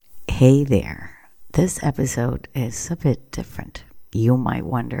Hey there. This episode is a bit different. You might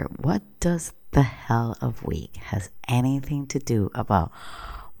wonder, what does the hell of week has anything to do about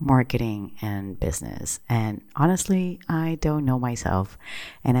marketing and business? And honestly, I don't know myself.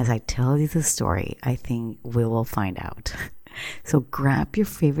 And as I tell you the story, I think we will find out. So grab your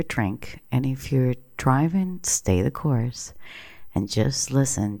favorite drink, and if you're driving, stay the course and just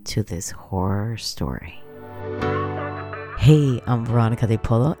listen to this horror story. Hey, I'm Veronica De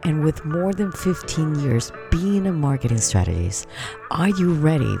Polo, and with more than 15 years being a marketing strategist, are you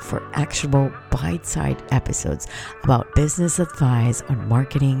ready for actionable bite-sized episodes about business advice on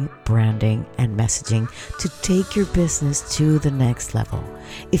marketing, branding, and messaging to take your business to the next level?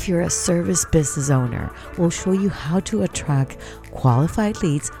 If you're a service business owner, we'll show you how to attract qualified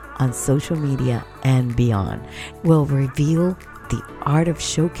leads on social media and beyond. We'll reveal the art of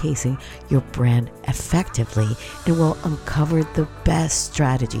showcasing your brand effectively, and will uncover the best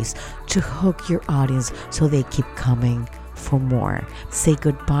strategies to hook your audience so they keep coming for more. Say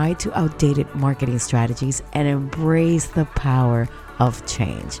goodbye to outdated marketing strategies and embrace the power of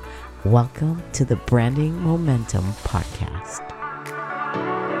change. Welcome to the Branding Momentum Podcast.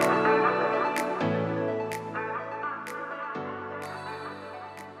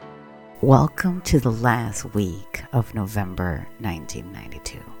 Welcome to the last week of November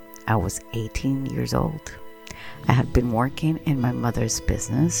 1992. I was 18 years old. I had been working in my mother's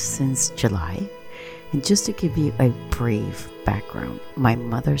business since July. And just to give you a brief background, my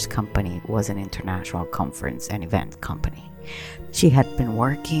mother's company was an international conference and event company. She had been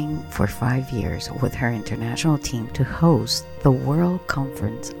working for 5 years with her international team to host the World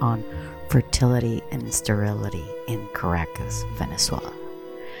Conference on Fertility and Sterility in Caracas, Venezuela.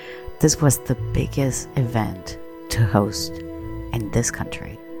 This was the biggest event to host in this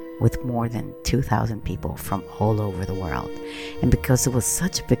country, with more than 2,000 people from all over the world. And because it was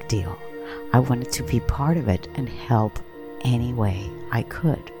such a big deal, I wanted to be part of it and help any way I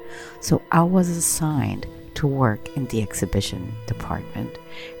could. So I was assigned to work in the exhibition department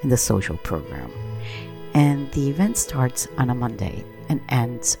in the social program. And the event starts on a Monday and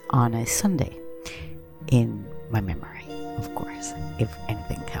ends on a Sunday, in my memory, of course, if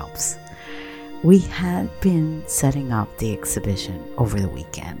anything helps. We had been setting up the exhibition over the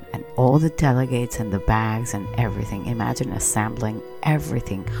weekend, and all the delegates and the bags and everything. Imagine assembling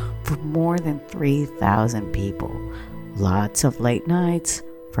everything for more than 3,000 people. Lots of late nights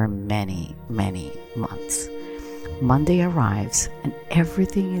for many, many months. Monday arrives and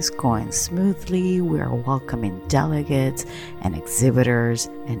everything is going smoothly. We are welcoming delegates and exhibitors,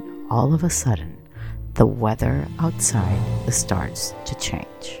 and all of a sudden, the weather outside starts to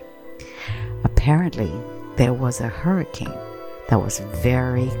change. Apparently, there was a hurricane that was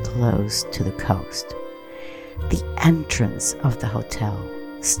very close to the coast. The entrance of the hotel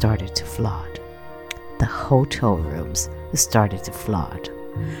started to flood. The hotel rooms started to flood.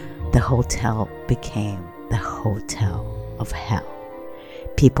 The hotel became the hotel of hell.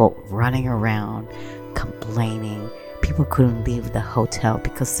 People running around, complaining. People couldn't leave the hotel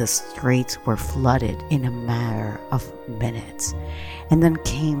because the streets were flooded in a matter of minutes. And then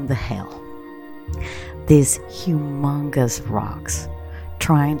came the hail. These humongous rocks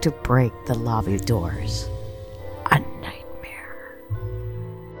trying to break the lobby doors. A nightmare.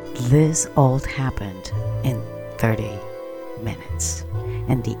 This all happened in 30 minutes,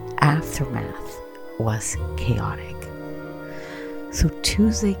 and the aftermath was chaotic. So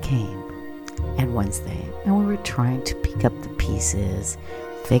Tuesday came and Wednesday, and we were trying to pick up the pieces,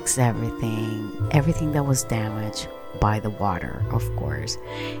 fix everything that was damaged by the water, of course.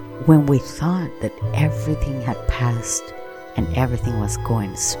 When we thought that everything had passed and everything was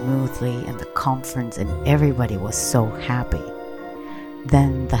going smoothly and the conference and everybody was so happy,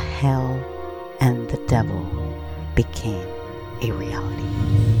 then the hell and the devil became a reality.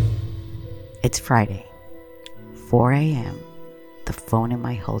 It's Friday, 4 a.m. The phone in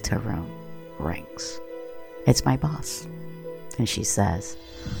my hotel room rings. It's my boss, and she says,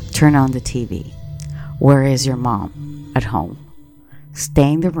 "Turn on the TV. Where is your mom? At home.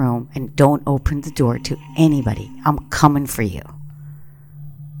 Stay in the room and don't open the door to anybody. I'm coming for you."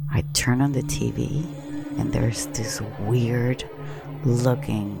 I turn on the TV, and there's this weird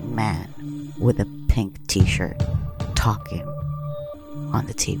looking man with a pink t-shirt talking on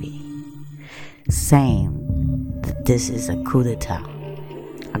the TV, saying that this is a coup d'etat,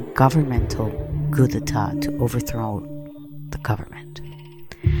 a governmental coup d'etat to overthrow the government.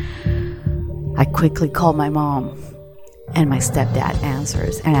 I quickly call my mom, and my stepdad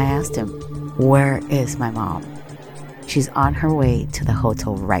answers, and I asked him, "Where is my mom?" "She's on her way to the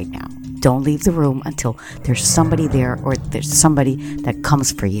hotel right now. Don't leave the room until there's somebody there or there's somebody that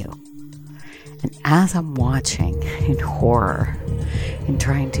comes for you." And as I'm watching in horror and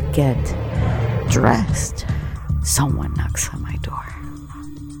trying to get dressed, someone knocks on my door.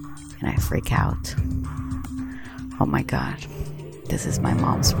 And I freak out. Oh my God, this is my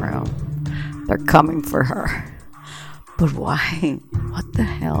mom's room. They're coming for her. But why? What the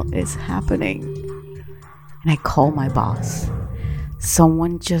hell is happening? And I call my boss.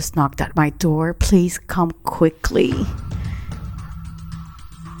 Someone just knocked at my door. Please come quickly.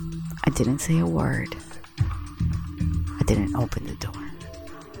 I didn't say a word. I didn't open the door.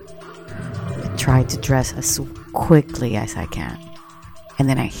 I tried to dress as quickly as I can. And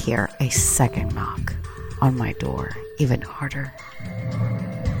then I hear a second knock on my door, even harder.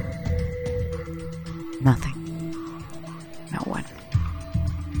 Nothing. No one.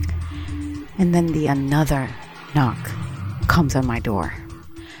 And then another knock comes on my door.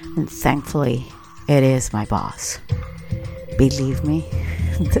 And thankfully, it is my boss. Believe me,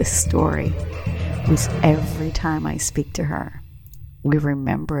 this story, which every time I speak to her, we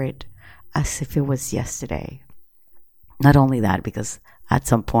remember it as if it was yesterday. Not only that, because at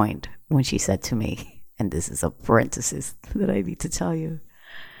some point when she said to me, and this is a parenthesis that I need to tell you,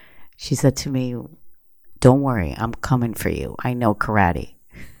 she said to me, "Don't worry, I'm coming for you. I know karate."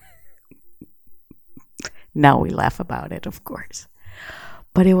 Now we laugh about it, of course.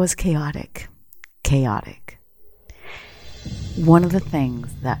 But it was chaotic. Chaotic. One of the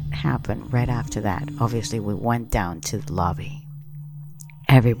things that happened right after that, obviously we went down to the lobby.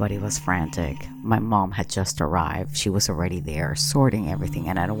 Everybody was frantic. My mom had just arrived. She was already there sorting everything.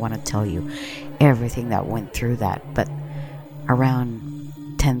 And I don't want to tell you everything that went through that. But around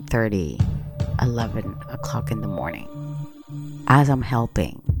 10:30, 11 o'clock in the morning, as I'm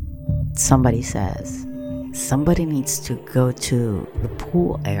helping, somebody says, somebody needs to go to the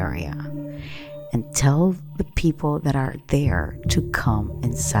pool area and tell the people that are there to come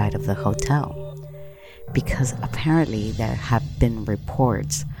inside of the hotel. Because apparently there have been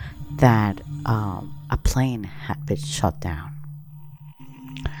reports that a plane had been shut down.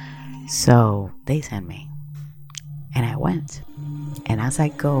 So they sent me. And I went. And as I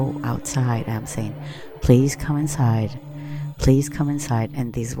go outside, I'm saying, please come inside. Please come inside.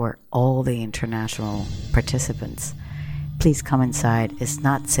 And these were all the international participants. Please come inside. It's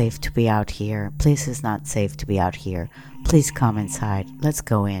not safe to be out here. Please, it's not safe to be out here. Please come inside. Let's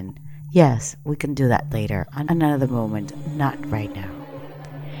go in. Yes, we can do that later. Another moment, not right now.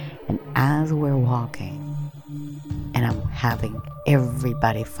 And as we're walking, and I'm having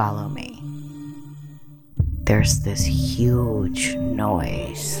everybody follow me, there's this huge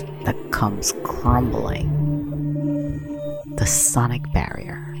noise that comes crumbling. The sonic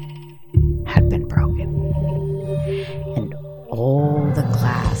barrier had been broken. And all the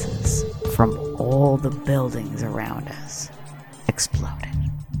glasses from all the buildings around us exploded.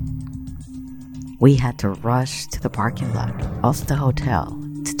 We had to rush to the parking lot of the hotel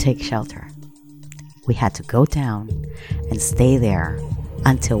to take shelter. We had to go down and stay there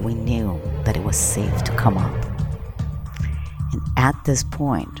until we knew that it was safe to come up. And at this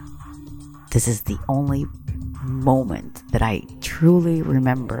point, this is the only moment that I truly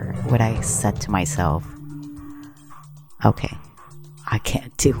remember what I said to myself. Okay, I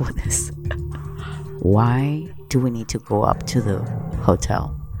can't deal with this. Why do we need to go up to the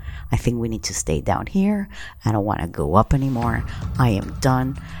hotel? I think we need to stay down here. I don't want to go up anymore. I am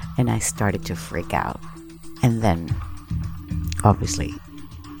done. And I started to freak out. And then, obviously,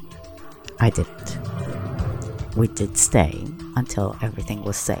 I didn't. We did stay until everything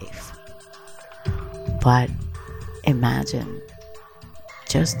was safe. But imagine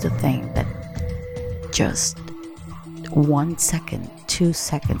just to think that just 1 second, 2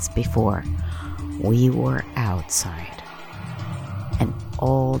 seconds before, we were outside. And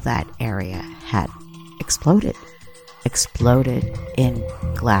all that area had exploded in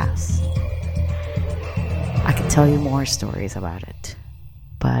glass. I could tell you more stories about it,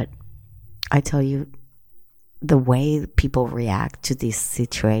 but I tell you, the way people react to these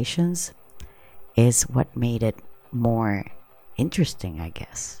situations is what made it more interesting, I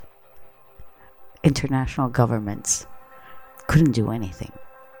guess. International governments couldn't do anything.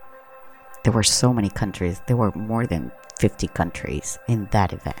 There were so many countries. There were more than 50 countries in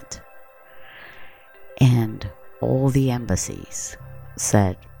that event. And all the embassies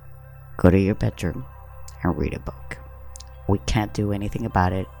said, go to your bedroom and read a book. We can't do anything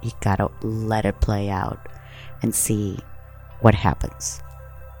about it. You gotta let it play out and see what happens.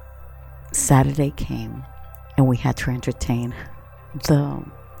 Saturday came and we had to entertain the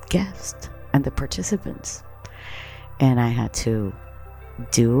guests and the participants. And I had to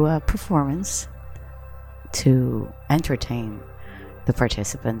do a performance to entertain the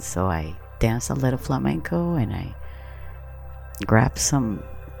participants. So I danced a little flamenco, and I grabbed some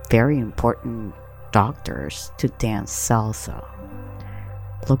very important doctors to dance salsa.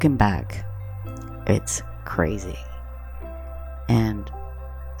 Looking back, it's crazy. And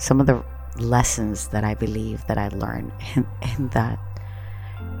some of the lessons that I believe that I learned in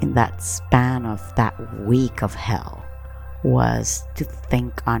that span of that week of hell was to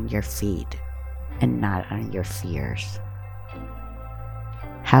think on your feet and not on your fears.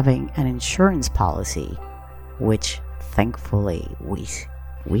 Having an insurance policy, which thankfully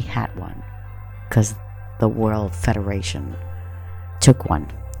we had one, because the World Federation took one,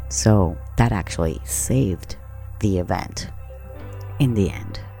 so that actually saved the event in the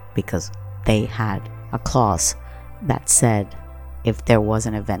end, because they had a clause that said if there was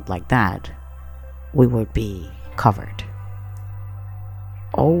an event like that, we would be covered.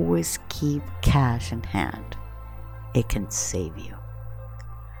 Always keep cash in hand. It can save you.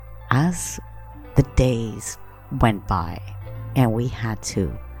 As the days went by and we had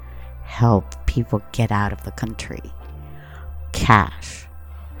to help people get out of the country, cash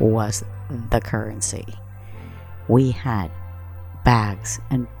was the currency. We had bags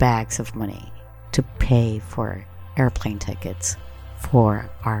and bags of money to pay for airplane tickets for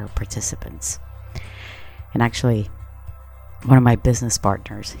our participants. And actually, one of my business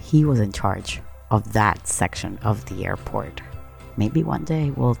partners, he was in charge of that section of the airport. Maybe one day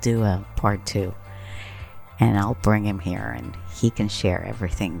we'll do a part 2, and I'll bring him here and he can share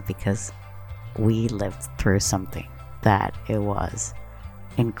everything, because we lived through something that it was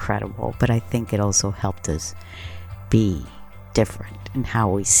incredible. But I think it also helped us be different in how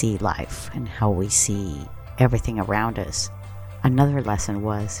we see life and how we see everything around us. Another lesson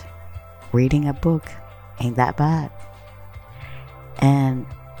was reading a book ain't that bad. And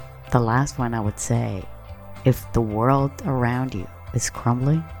the last one, I would say, if the world around you is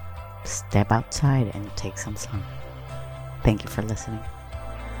crumbling, step outside and take some sun. Thank you for listening.